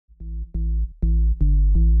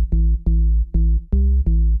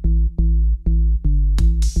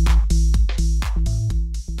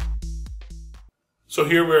So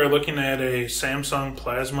here we are looking at a Samsung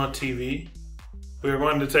Plasma TV. We are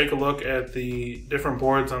going to take a look at the different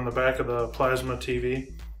boards on the back of the Plasma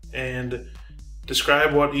TV and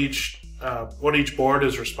describe what each board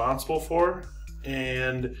is responsible for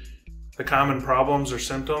and the common problems or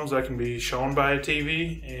symptoms that can be shown by a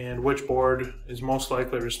TV and which board is most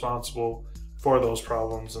likely responsible for those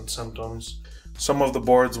problems and symptoms. Some of the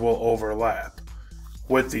boards will overlap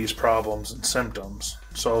with these problems and symptoms.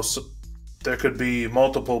 So there could be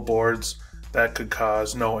multiple boards that could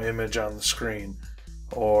cause no image on the screen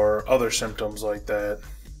or other symptoms like that.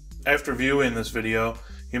 After viewing this video,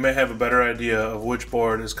 you may have a better idea of which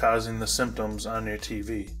board is causing the symptoms on your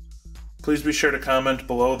TV. Please be sure to comment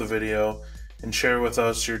below the video and share with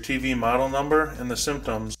us your TV model number and the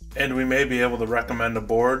symptoms, and we may be able to recommend a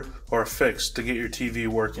board or a fix to get your TV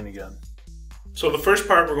working again. So the first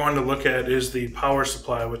part we're going to look at is the power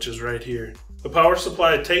supply, which is right here. The power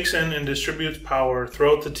supply takes in and distributes power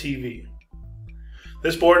throughout the TV.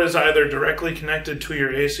 This board is either directly connected to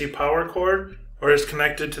your AC power cord or is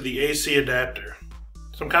connected to the AC adapter.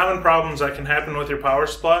 Some common problems that can happen with your power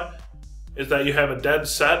supply is that you have a dead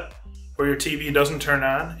set where your TV doesn't turn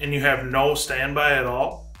on and you have no standby at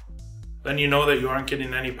all. Then you know that you aren't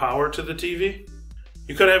getting any power to the TV.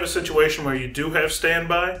 You could have a situation where you do have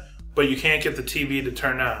standby, but you can't get the TV to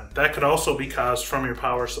turn on. That could also be caused from your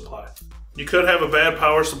power supply. You could have a bad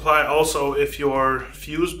power supply also if your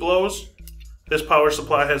fuse blows. This power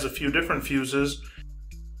supply has a few different fuses.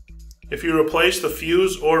 If you replace the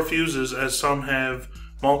fuse or fuses, as some have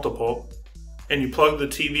multiple, and you plug the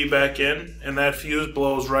TV back in and that fuse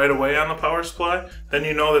blows right away on the power supply, then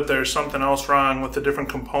you know that there's something else wrong with a different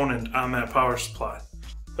component on that power supply.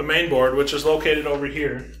 The main board, which is located over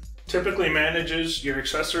here, typically manages your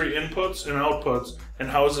accessory inputs and outputs and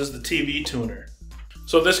houses the TV tuner.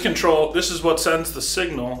 So this is what sends the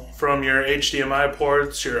signal from your HDMI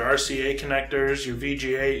ports, your RCA connectors, your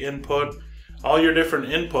VGA input. All your different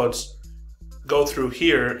inputs go through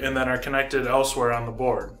here and then are connected elsewhere on the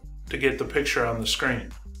board to get the picture on the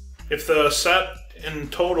screen. If the set in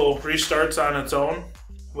total restarts on its own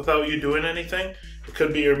without you doing anything, it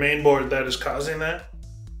could be your main board that is causing that.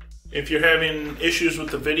 If you're having issues with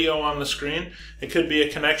the video on the screen, it could be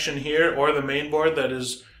a connection here or the main board that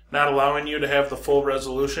is not allowing you to have the full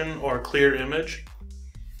resolution or clear image.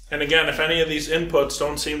 And again, if any of these inputs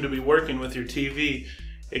don't seem to be working with your TV,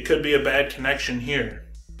 it could be a bad connection here.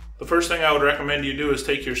 The first thing I would recommend you do is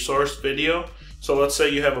take your source video. So let's say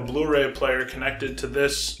you have a Blu-ray player connected to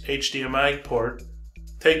this HDMI port.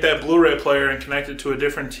 Take that Blu-ray player and connect it to a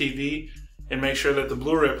different TV and make sure that the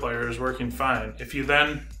Blu-ray player is working fine. If you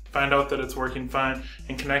then find out that it's working fine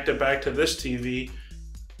and connect it back to this TV,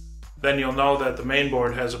 then you'll know that the main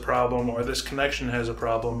board has a problem or this connection has a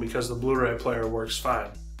problem because the Blu-ray player works fine.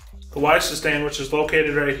 The y-sustain, which is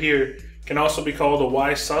located right here, can also be called a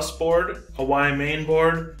y-sus board, a y-main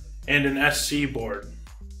board, and an SC board.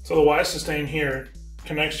 So the y-sustain here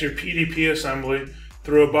connects your PDP assembly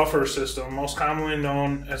through a buffer system, most commonly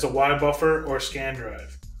known as a Y-buffer or scan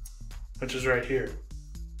drive, which is right here.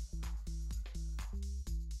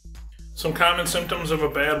 Some common symptoms of a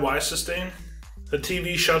bad y-sustain: the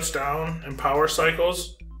TV shuts down and power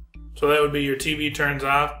cycles. So that would be your TV turns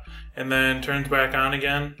off and then turns back on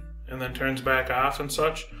again and then turns back off and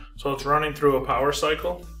such. So it's running through a power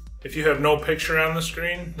cycle. If you have no picture on the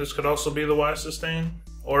screen, this could also be the y-sustain.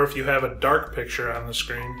 Or if you have a dark picture on the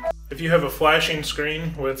screen. If you have a flashing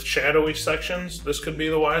screen with shadowy sections, this could be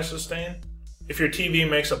the y-sustain. If your TV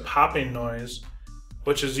makes a popping noise,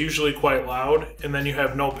 which is usually quite loud, and then you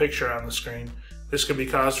have no picture on the screen, this could be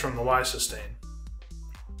caused from the y-sustain.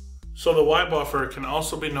 So the Y-buffer can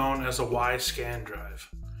also be known as a Y-scan drive.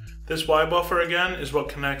 This Y-buffer again is what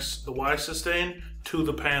connects the y-sustain to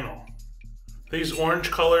the panel. These orange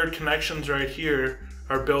colored connections right here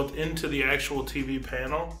are built into the actual TV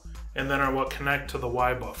panel and then are what connect to the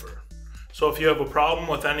Y-buffer. So if you have a problem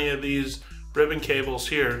with any of these ribbon cables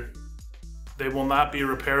here, they will not be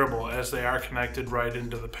repairable as they are connected right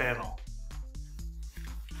into the panel.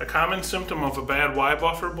 A common symptom of a bad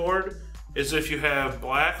Y-buffer board is if you have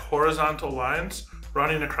black horizontal lines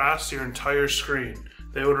running across your entire screen.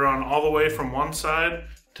 They would run all the way from one side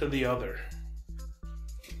to the other.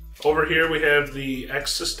 Over here we have the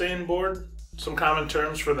X-sustain board. Some common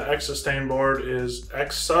terms for the X-sustain board is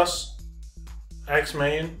X-sus,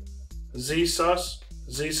 X-main, Z-sus,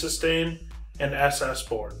 Z-sustain, and SS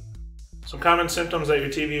board. Some common symptoms that your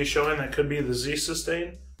TV is showing that could be the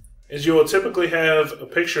Z-sustain is you will typically have a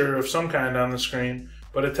picture of some kind on the screen,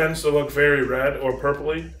 but it tends to look very red or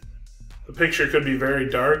purpley. The picture could be very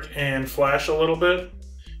dark and flash a little bit.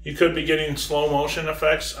 You could be getting slow motion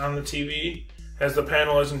effects on the TV as the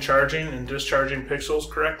panel isn't charging and discharging pixels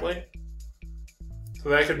correctly. So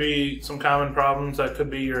that could be some common problems. That could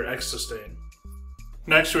be your y-sostenibilidad.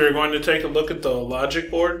 Next, we are going to take a look at the logic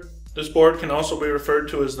board. This board can also be referred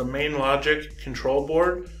to as the main logic control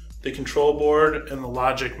board, the control board, and the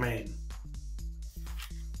logic main.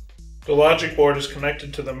 The logic board is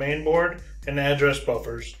connected to the main board and address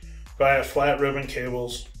buffers via flat ribbon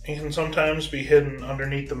cables and can sometimes be hidden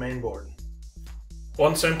underneath the main board.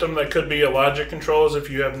 One symptom that could be a logic control is if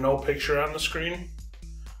you have no picture on the screen.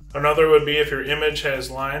 Another would be if your image has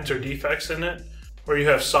lines or defects in it, where you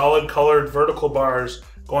have solid colored vertical bars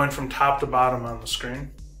going from top to bottom on the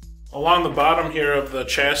screen. Along the bottom here of the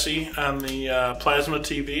chassis on the plasma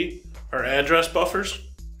TV are address buffers.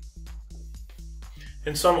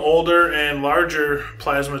 In some older and larger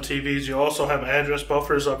plasma TVs, you also have address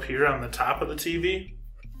buffers up here on the top of the TV.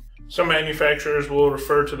 Some manufacturers will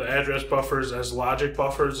refer to the address buffers as logic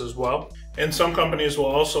buffers as well. And some companies will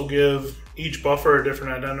also give each buffer a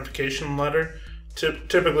different identification letter,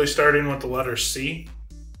 typically starting with the letter C.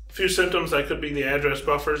 A few symptoms that could be the address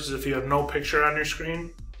buffers is if you have no picture on your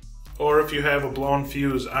screen, or if you have a blown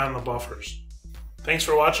fuse on the buffers. Thanks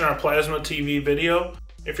for watching our plasma TV video.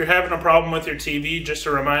 If you're having a problem with your TV, just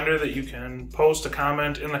a reminder that you can post a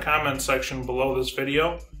comment in the comments section below this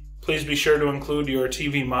video. Please be sure to include your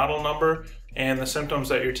TV model number and the symptoms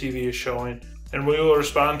that your TV is showing, and we will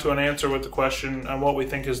respond to an answer with the question on what we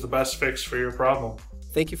think is the best fix for your problem.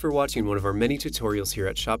 Thank you for watching one of our many tutorials here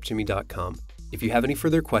at shopjimmy.com. If you have any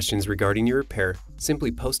further questions regarding your repair,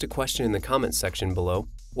 simply post a question in the comments section below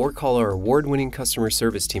or call our award-winning customer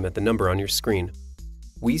service team at the number on your screen.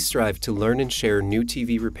 We strive to learn and share new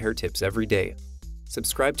TV repair tips every day.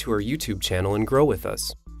 Subscribe to our YouTube channel and grow with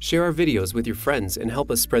us. Share our videos with your friends and help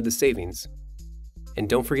us spread the savings. And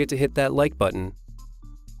don't forget to hit that like button